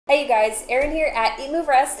Hey you guys, Erin here at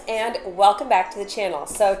EatMoveRest and welcome back to the channel.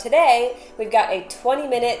 So today we've got a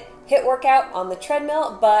 20-minute HIIT workout on the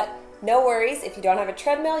treadmill, but no worries, if you don't have a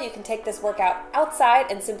treadmill, you can take this workout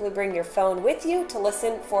outside and simply bring your phone with you to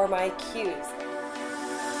listen for my cues.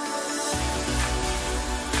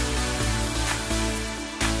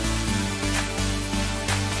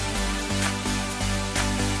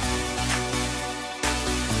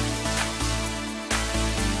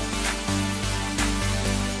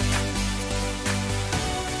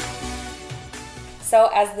 So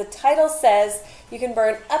as the title says, you can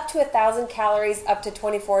burn up to 1,000 calories up to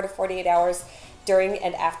 24 to 48 hours during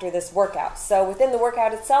and after this workout. So within the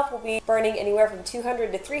workout itself, we'll be burning anywhere from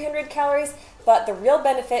 200 to 300 calories, but the real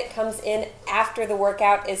benefit comes in after the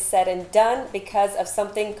workout is said and done because of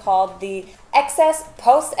something called the excess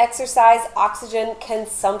post-exercise oxygen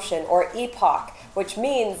consumption, or EPOC, which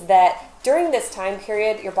means that during this time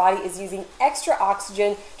period, your body is using extra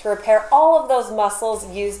oxygen to repair all of those muscles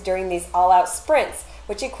used during these all-out sprints,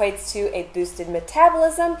 which equates to a boosted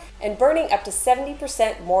metabolism and burning up to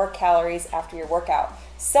 70% more calories after your workout.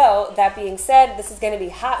 So that being said, this is going to be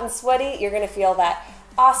hot and sweaty. You're going to feel that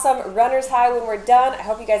awesome runner's high when we're done. I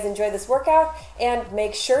hope you guys enjoy this workout and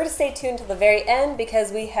make sure to stay tuned till the very end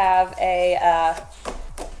because we have a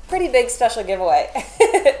pretty big special giveaway.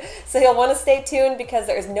 So you'll want to stay tuned because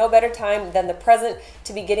there is no better time than the present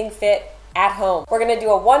to be getting fit at home. We're going to do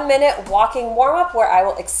a 1-minute walking warm-up where I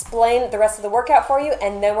will explain the rest of the workout for you,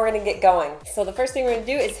 and then we're going to get going. So the first thing we're going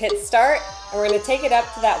to do is hit start, and we're going to take it up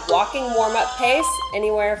to that walking warm-up pace,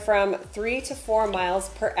 anywhere from 3 to 4 miles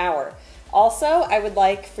per hour. Also, I would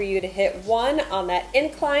like for you to hit 1 on that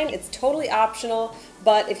incline. It's totally optional,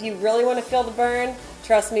 but if you really want to feel the burn,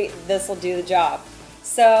 trust me, this will do the job.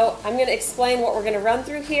 So I'm going to explain what we're going to run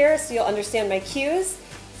through here so you'll understand my cues.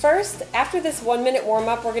 First, after this 1-minute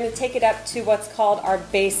warm-up, we're going to take it up to what's called our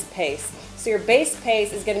base pace. So your base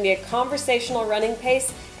pace is going to be a conversational running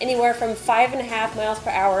pace, anywhere from 5.5 miles per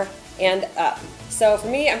hour and up. So for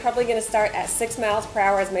me, I'm probably going to start at 6 miles per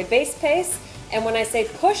hour as my base pace. And when I say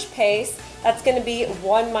push pace, that's going to be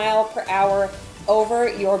 1 mile per hour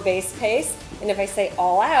over your base pace. And if I say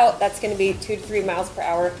all out, that's going to be 2 to 3 miles per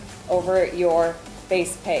hour over your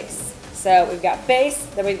base pace. So we've got base,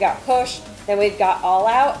 then we've got push, then we've got all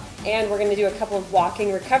out, and we're going to do a couple of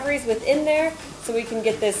walking recoveries within there so we can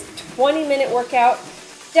get this 20-minute workout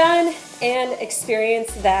done and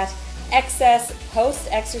experience that excess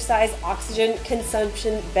post-exercise oxygen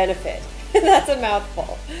consumption benefit. That's a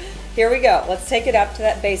mouthful. Here we go. Let's take it up to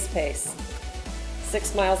that base pace.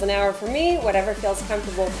 6 miles an hour for me, whatever feels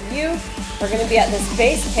comfortable for you. We're going to be at this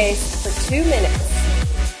base pace for 2 minutes.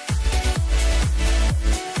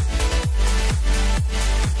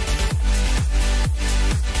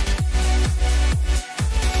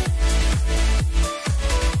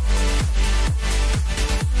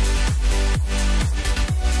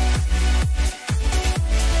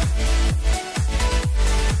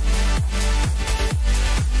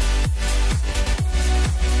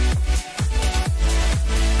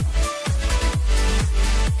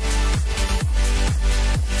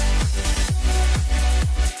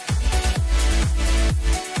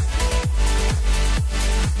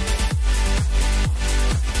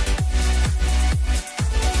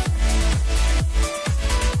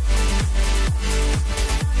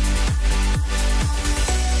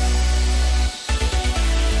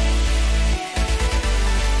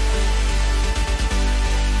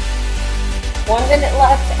 One minute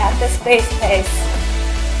left at this base pace.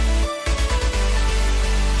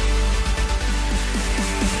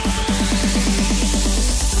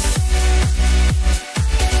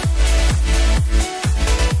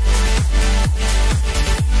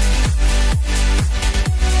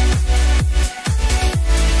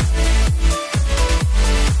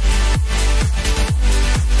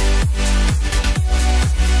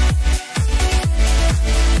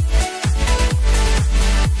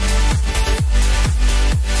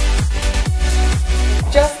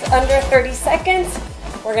 Under 30 seconds,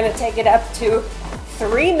 we're going to take it up to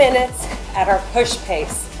 3 minutes at our push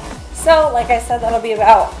pace. So like I said, that'll be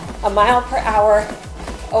about 1 mile per hour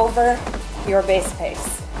over your base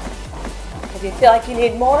pace. If you feel like you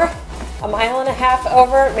need more, 1.5 miles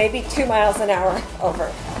over, maybe 2 miles an hour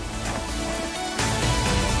over.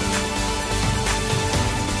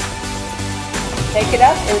 Take it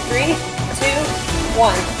up in 3, 2,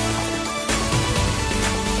 1.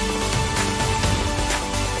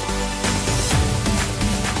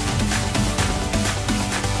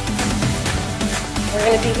 We're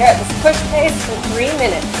going to be here at this push pace for 3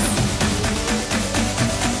 minutes.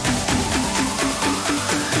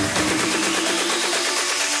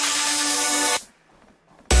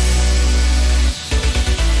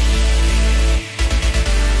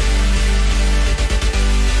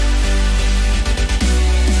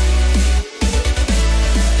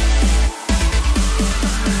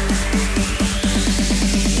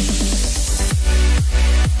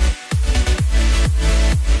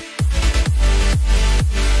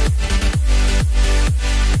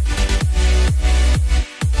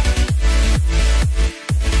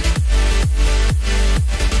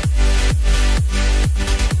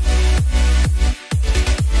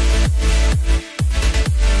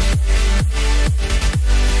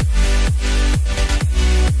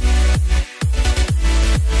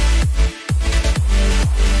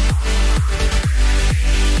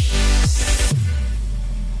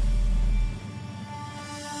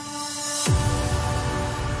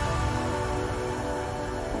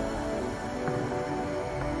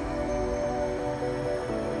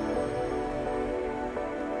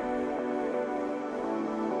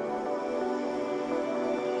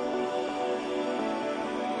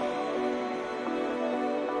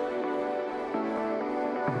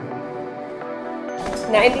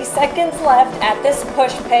 90 seconds left at this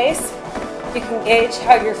push pace. You can gauge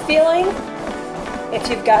how you're feeling. If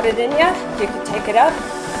you've got it in you, you can take it up,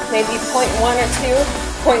 maybe 0.1 or 2,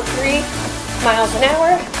 0.3 miles an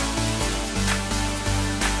hour.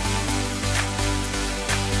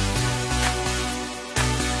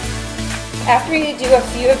 After you do a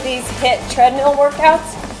few of these HIIT treadmill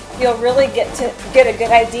workouts, you'll really get a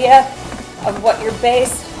good idea of what your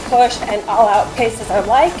base, push, and all-out paces are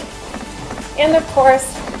like. And of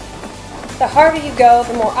course, the harder you go,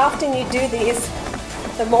 the more often you do these,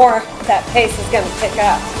 the more that pace is going to pick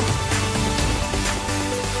up.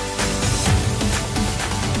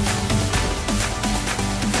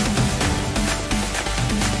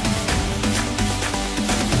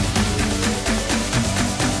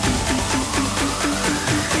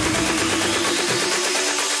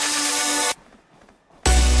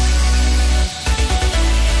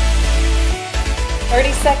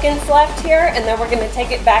 Seconds left here, and then we're going to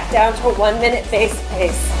take it back down to a 1 minute base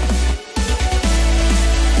pace.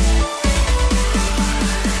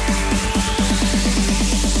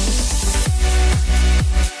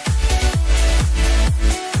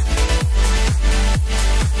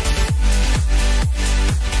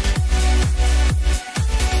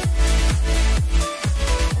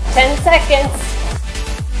 Seconds.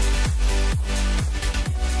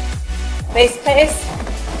 Base pace.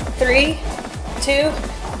 3, 2,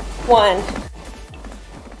 1.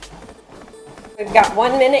 We've got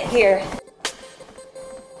 1 minute here.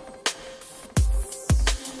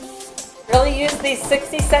 Really use these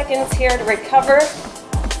 60 seconds here to recover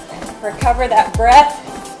that breath,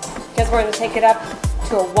 because we're going to take it up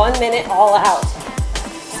to a 1 minute all out.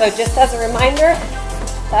 So just as a reminder,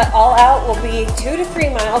 that all out will be 2 to 3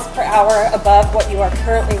 miles per hour above what you are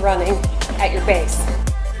currently running at your base.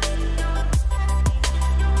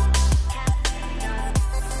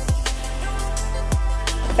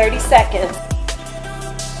 "30 seconds.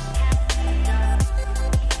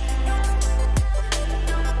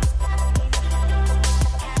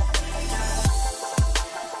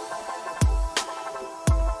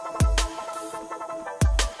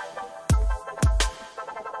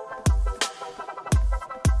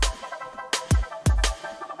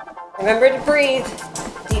 Remember to breathe.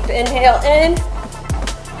 Deep inhale in,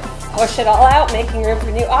 push it all out, making room for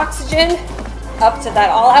new oxygen. Up to that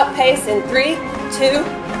all out pace in 3, 2,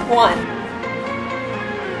 1.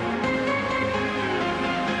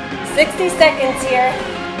 60 seconds here.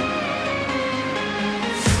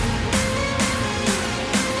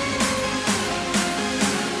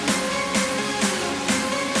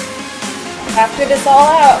 After this all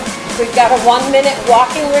out, we've got a 1 minute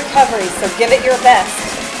walking recovery, so give it your best.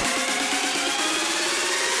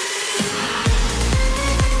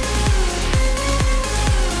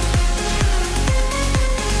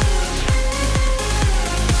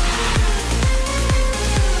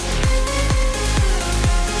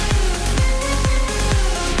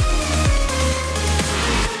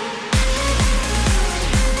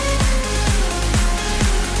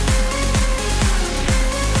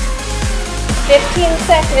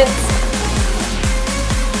 Seconds.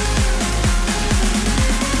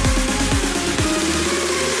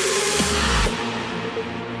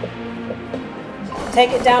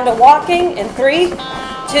 Take it down to walking in 3, 2,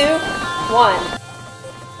 1.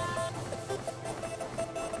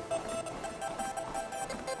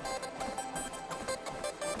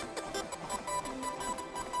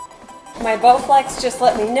 My Bowflex just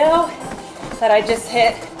let me know that I just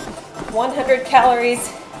hit 100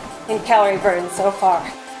 calories in calorie burn so far.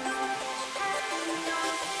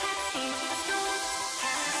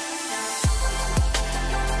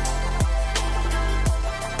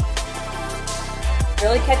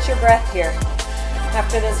 Really catch your breath here.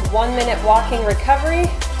 After this 1 minute walking recovery,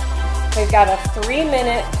 we've got a 3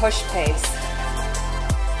 minute push pace.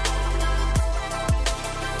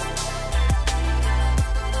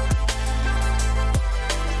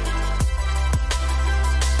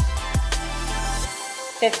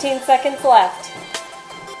 "15 seconds left.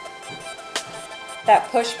 That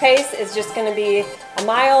push pace is just going to be a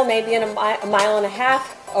mile, maybe a mile and a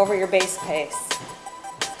half over your base pace.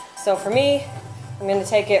 So for me, I'm going to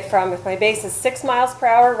take it from, if my base is 6 miles per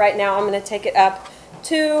hour, right now I'm going to take it up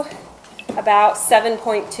to about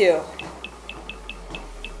 7.2.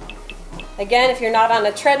 Again, if you're not on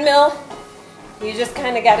a treadmill, you just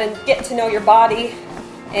kind of got to get to know your body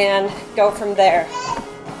and go from there.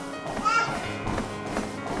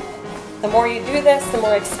 The more you do this, the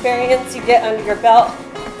more experience you get under your belt,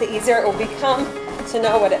 the easier it will become to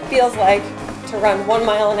know what it feels like to run 1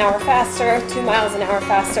 mile an hour faster, 2 miles an hour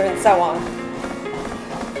faster, and so on.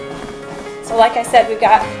 So So like I said, we've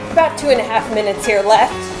got about 2.5 minutes here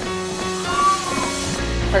left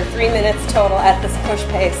for 3 minutes total at this push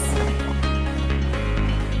pace.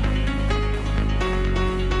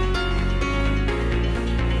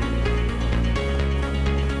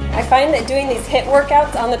 I find that doing these HIIT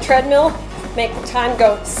workouts on the treadmill make the time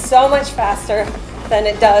go so much faster than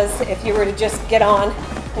it does if you were to just get on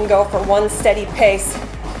and go for one steady pace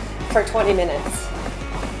for 20 minutes.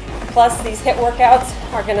 Plus, these HIIT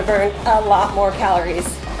workouts are going to burn a lot more calories,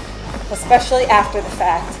 especially after the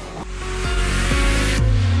fact.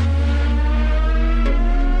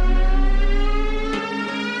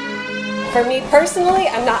 For me personally,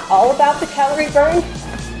 I'm not all about the calorie burn,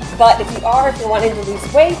 but if you're wanting to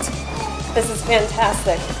lose weight, this is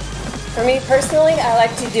fantastic. For me personally, I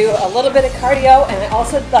like to do a little bit of cardio, and I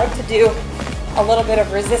also like to do a little bit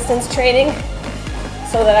of resistance training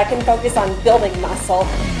so that I can focus on building muscle.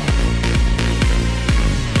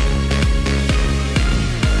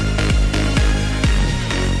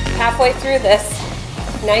 Halfway through this,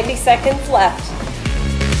 90 seconds left.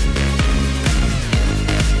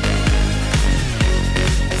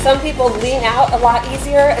 Some people lean out a lot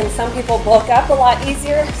easier and some people bulk up a lot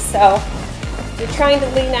easier. So if you're trying to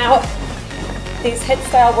lean out, these HIIT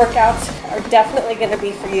style workouts are definitely going to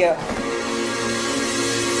be for you.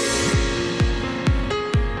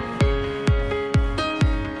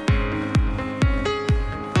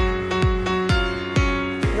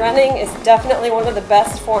 Running is definitely one of the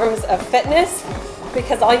best forms of fitness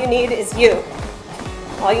because all you need is you.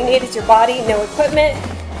 All you need is your body, no equipment.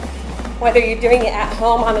 Whether you're doing it at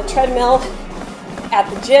home on a treadmill, at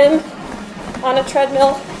the gym on a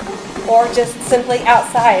treadmill, or just simply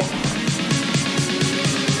outside.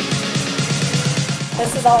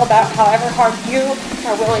 This is all about however hard you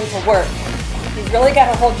are willing to work. You've really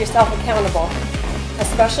got to hold yourself accountable,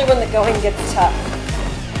 especially when the going gets tough.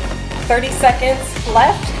 30 seconds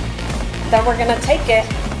left, then we're going to take it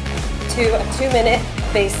to a 2-minute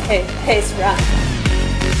base pace run.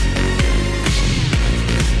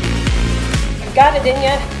 Got it in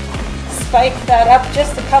you, spike that up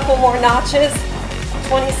just a couple more notches,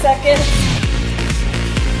 20 seconds.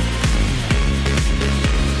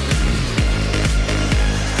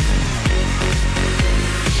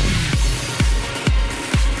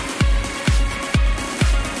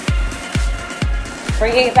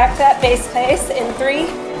 Bringing it back to that base pace in 3,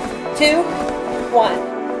 2,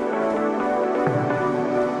 1.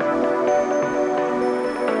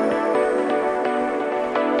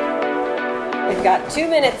 We've got 2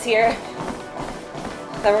 minutes here,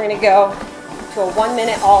 then we're going to go to a 1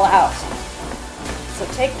 minute all out. So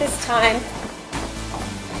take this time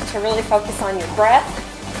to really focus on your breath.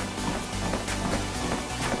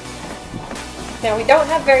 Now we don't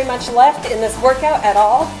have very much left in this workout at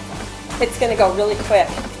all. It's going to go really quick.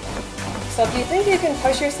 So if you think you can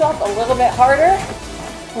push yourself a little bit harder,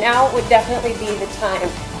 now would definitely be the time.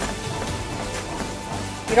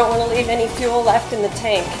 You don't want to leave any fuel left in the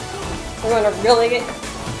tank. We want to really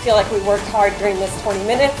feel like we worked hard during this 20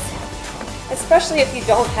 minutes, especially if you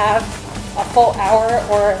don't have a full hour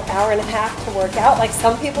or an hour and a half to work out like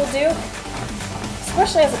some people do,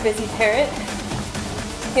 especially as a busy parent.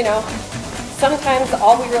 You know, sometimes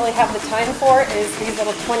all we really have the time for is these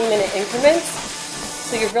little 20-minute increments.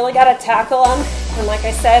 So you've really got to tackle them. And like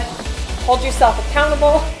I said, hold yourself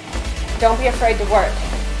accountable. Don't be afraid to work.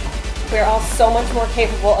 We're all so much more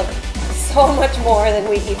capable of so much more than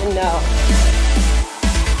we even know.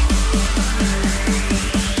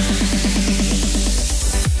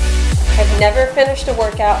 I've never finished a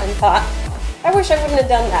workout and thought, I wish I wouldn't have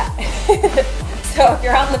done that. So if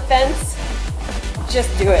you're on the fence,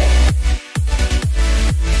 just do it.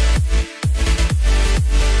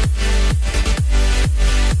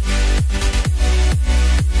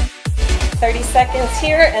 "30 seconds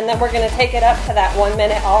here, and then we're going to take it up to that 1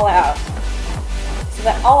 minute all out. So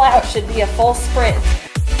that all out should be a full sprint.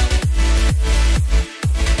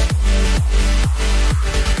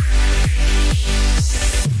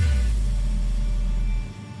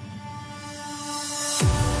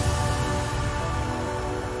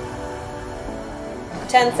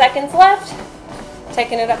 "10 seconds left.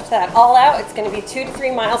 Taking it up to that all out. It's going to be 2 to 3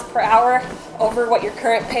 miles per hour over what your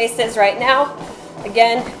current pace is right now.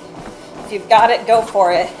 Again, if you've got it, go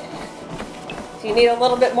for it. If you need a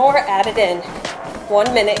little bit more, add it in.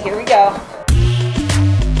 1 minute, here we go.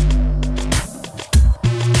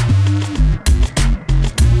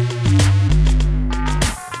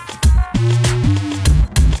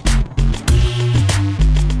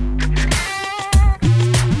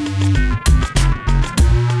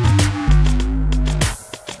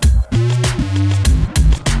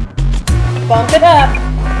 Bump it up.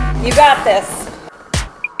 You got this.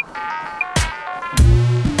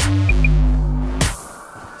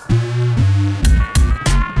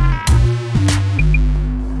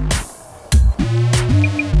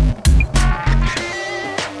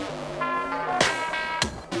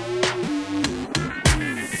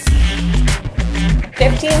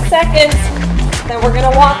 Seconds, then we're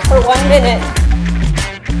gonna walk for 1 minute.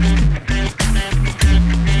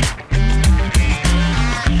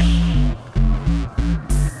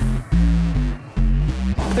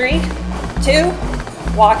 Three, two,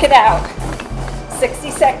 walk it out.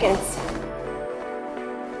 60 seconds.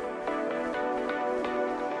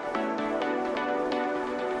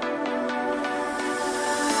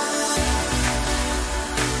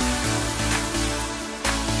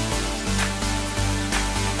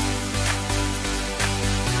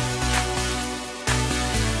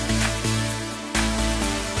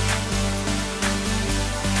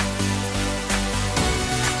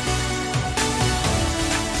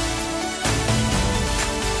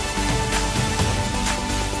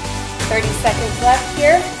 Seconds left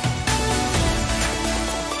here.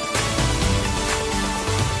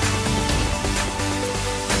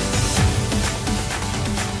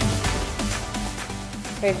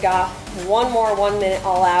 We've got one more 1 minute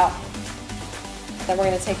all out. Then we're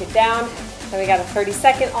going to take it down. Then we got a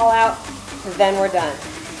 30-second all out. Then we're done.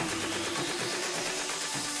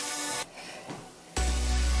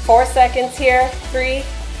 4 seconds here. 3,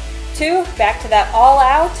 2, back to that all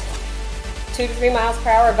out. 2 to 3 miles per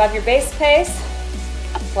hour above your base pace.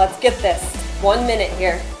 Let's get this. 1 minute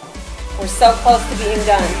here. We're so close to being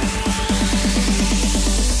done.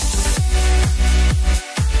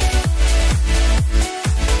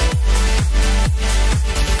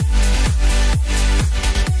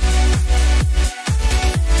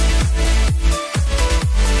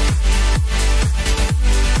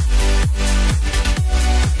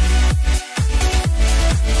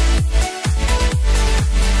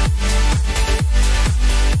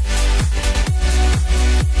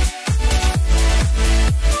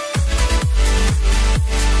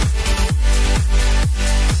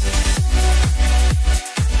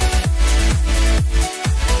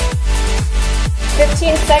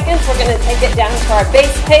 Seconds, we're going to take it down to our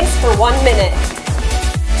base pace for 1 minute.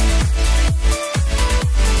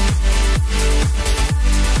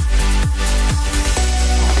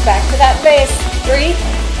 Back to that base. 3,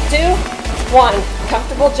 2, 1.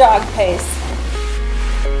 Comfortable jog pace.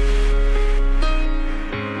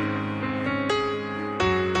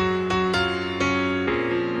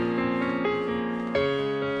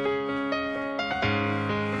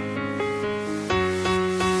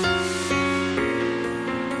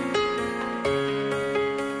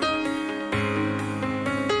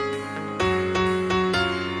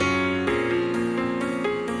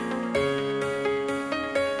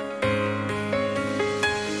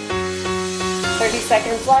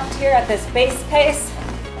 Seconds left here at this base pace.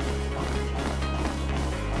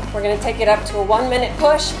 We're going to take it up to a 1 minute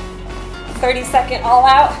push, 30-second all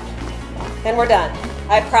out, then we're done.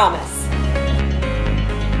 I promise.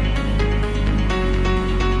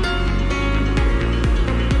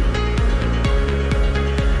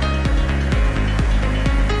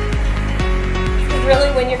 This is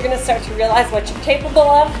really when you're going to start to realize what you're capable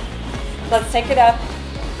of. Let's take it up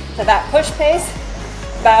to that push pace,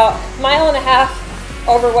 about 1.5 miles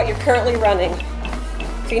over what you're currently running.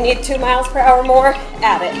 If you need 2 miles per hour more,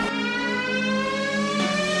 add it.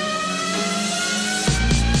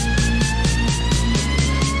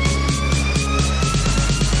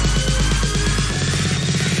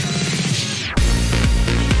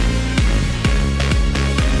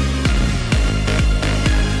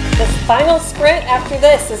 This final sprint after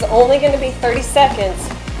this is only going to be 30 seconds,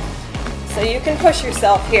 so you can push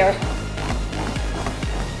yourself here.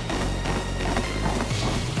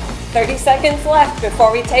 30 seconds left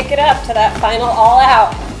before we take it up to that final all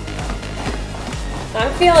out.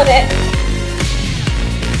 I'm feeling it.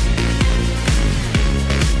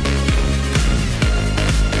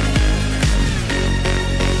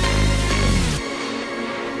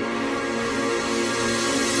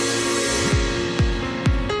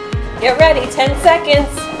 Get ready, 10 seconds.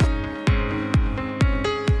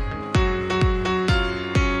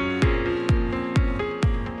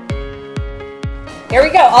 Here we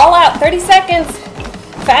go, all out, 30 seconds.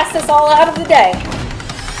 Fastest all out of the day.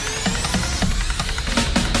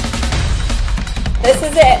 This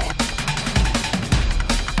is it.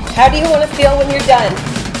 How do you want to feel when you're done?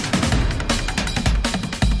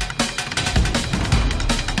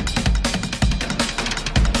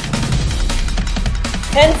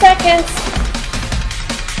 Ten seconds.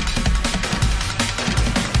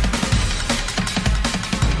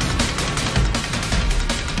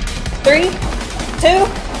 3, 2,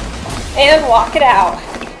 and walk it out.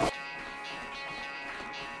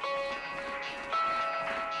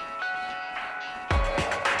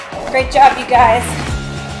 Great job, you guys.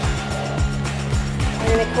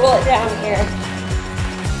 We're gonna cool it down here.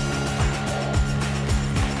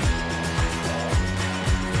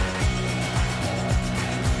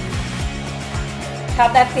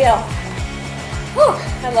 How'd that feel? Whew,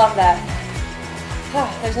 I love that.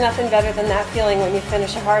 Oh, there's nothing better than that feeling when you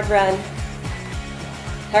finish a hard run.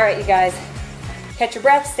 All right, you guys, catch your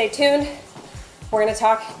breath, stay tuned. We're gonna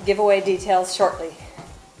talk giveaway details shortly.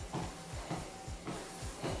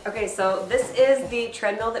 Okay, so this is the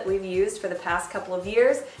treadmill that we've used for the past couple of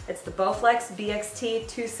years. It's the Bowflex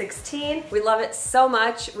BXT216. We love it so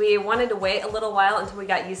much. We wanted to wait a little while until we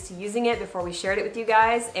got used to using it before we shared it with you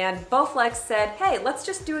guys, and Bowflex said, hey, let's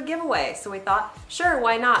just do a giveaway. So we thought, sure,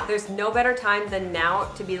 why not? There's no better time than now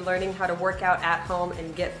to be learning how to work out at home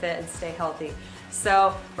and get fit and stay healthy.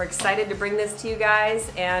 So we're excited to bring this to you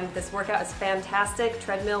guys, and this workout is fantastic,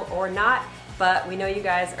 treadmill or not. But we know you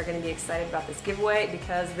guys are going to be excited about this giveaway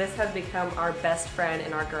because this has become our best friend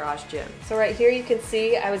in our garage gym. So right here you can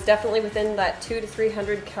see I was definitely within that 200 to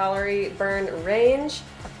 300 calorie burn range.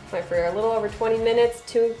 Went for a little over 20 minutes,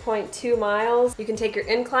 2.2 miles. You can take your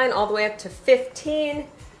incline all the way up to 15,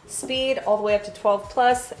 speed all the way up to 12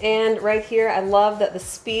 plus, and right here I love that the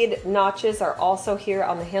speed notches are also here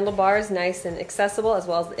on the handlebars, nice and accessible, as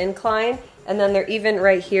well as the incline. And then they're even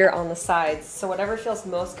right here on the sides. So whatever feels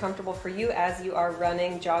most comfortable for you as you are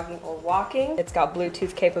running, jogging, or walking. It's got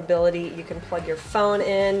Bluetooth capability. You can plug your phone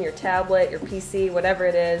in, your tablet, your PC, whatever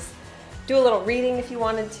it is. Do a little reading if you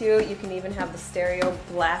wanted to. You can even have the stereo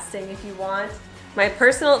blasting if you want. My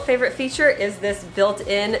personal favorite feature is this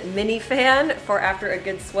built-in mini fan for after a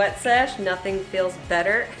good sweat sesh. Nothing feels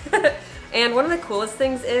better. And one of the coolest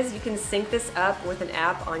things is you can sync this up with an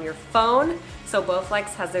app on your phone. So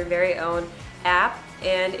Bowflex has their very own app,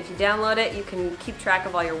 and if you download it, you can keep track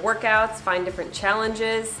of all your workouts, find different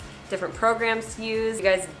challenges, different programs to use. You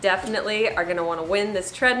guys definitely are gonna wanna win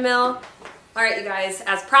this treadmill. All right, you guys,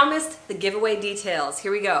 as promised, the giveaway details.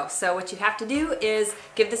 Here we go. So what you have to do is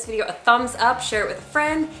give this video a thumbs up, share it with a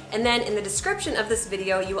friend, and then in the description of this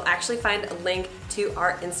video, you will actually find a link to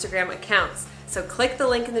our Instagram accounts. So click the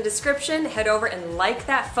link in the description, head over and like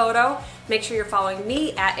that photo. Make sure you're following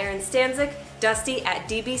me at Erin Stanczyks, Dusty at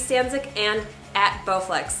DB Stanczyks, and at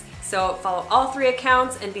Bowflex. So follow all 3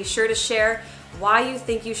 accounts and be sure to share why you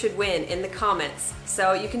think you should win in the comments.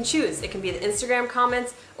 So you can choose. It can be the Instagram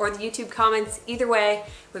comments or the YouTube comments. Either way,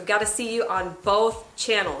 we've got to see you on both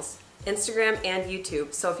channels, Instagram and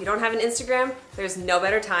YouTube. So if you don't have an Instagram, there's no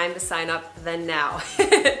better time to sign up than now.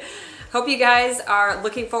 Hope you guys are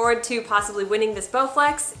looking forward to possibly winning this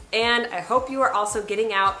Bowflex, and I hope you are also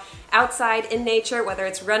getting outside in nature, whether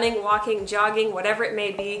it's running, walking, jogging, whatever it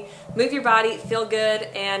may be. Move your body, feel good,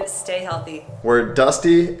 and stay healthy. We're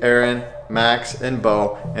Dusty, Erin, Max, and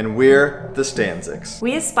Bo, and we're the Stanczyks.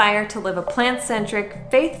 We aspire to live a plant-centric,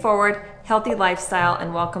 faith-forward, healthy lifestyle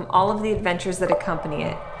and welcome all of the adventures that accompany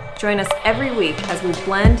it. Join us every week as we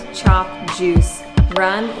blend, chop, juice,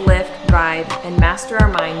 run, lift, ride, and master our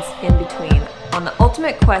minds in between on the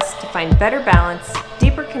ultimate quest to find better balance,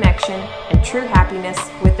 deeper connection, and true happiness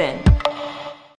within.